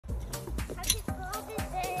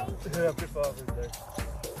Yeah, happy Father's Day.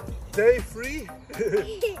 Day 3.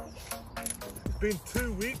 It's been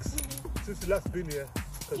 2 weeks since we last been here.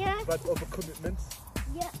 Yeah. We've had other commitments.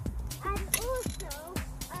 Yeah. And also,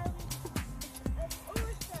 when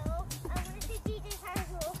the DJ Paris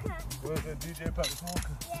Walker. Where's the DJ Paris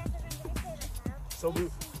Walker? Yeah, so I'm going to say that now. So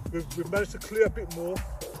we've managed to clear a bit more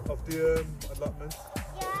of the allotment.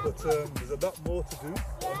 Yeah. But there's a lot more to do,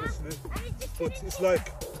 obviously. But it's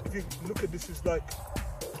like, if you look at this, it's like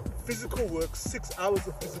physical work, 6 hours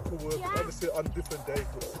of physical work, obviously on different days,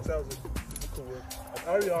 but 6 hours of physical work. And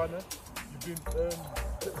Ariana, you've been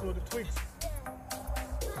collecting all the twigs.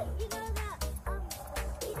 But you know that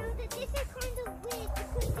this is kind of weird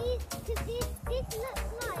because this looks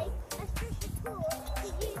like a special tool to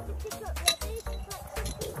use to pick up rubbish, like some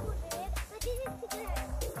people do it. But this is to collect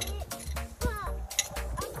it. But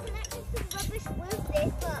I'm collecting some rubbish with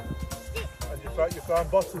this, but sticks. And you found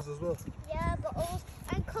bottles as well. Yeah, bottles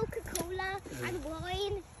and Coca-Cola and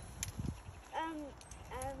wine. And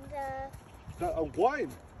wine.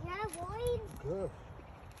 Yeah, wine. Good.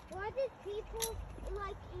 Why do people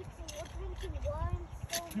like eating or drinking wine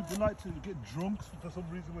so much? People like to get drunk for some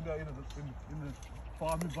reason when they're in the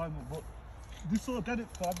farm environment, but this organic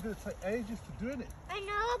farm is going to take ages to doing it. I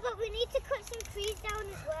know, but we need to cut some trees down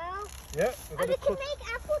as well. Yeah, and we can make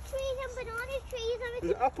apple trees and banana trees. And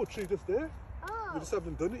there's an apple tree just there. Oh. We just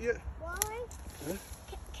haven't done it yet. Why? Yeah.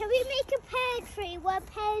 Can we make a pear tree where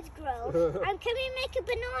pears grow? And can we make a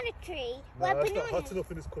banana tree where bananas? It's not hot enough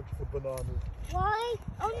in this country for bananas. Why?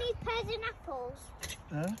 Only pears and apples.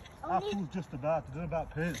 Apples just about. I don't know about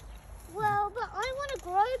pears. Well, but I want to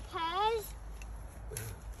grow pears.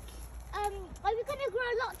 Are we going to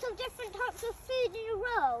grow lots of different types of food in a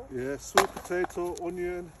row? Yeah, sweet potato,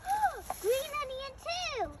 onion. Green onion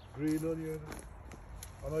too. Green onion.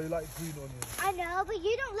 I know you like green onion. I know, but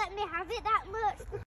you don't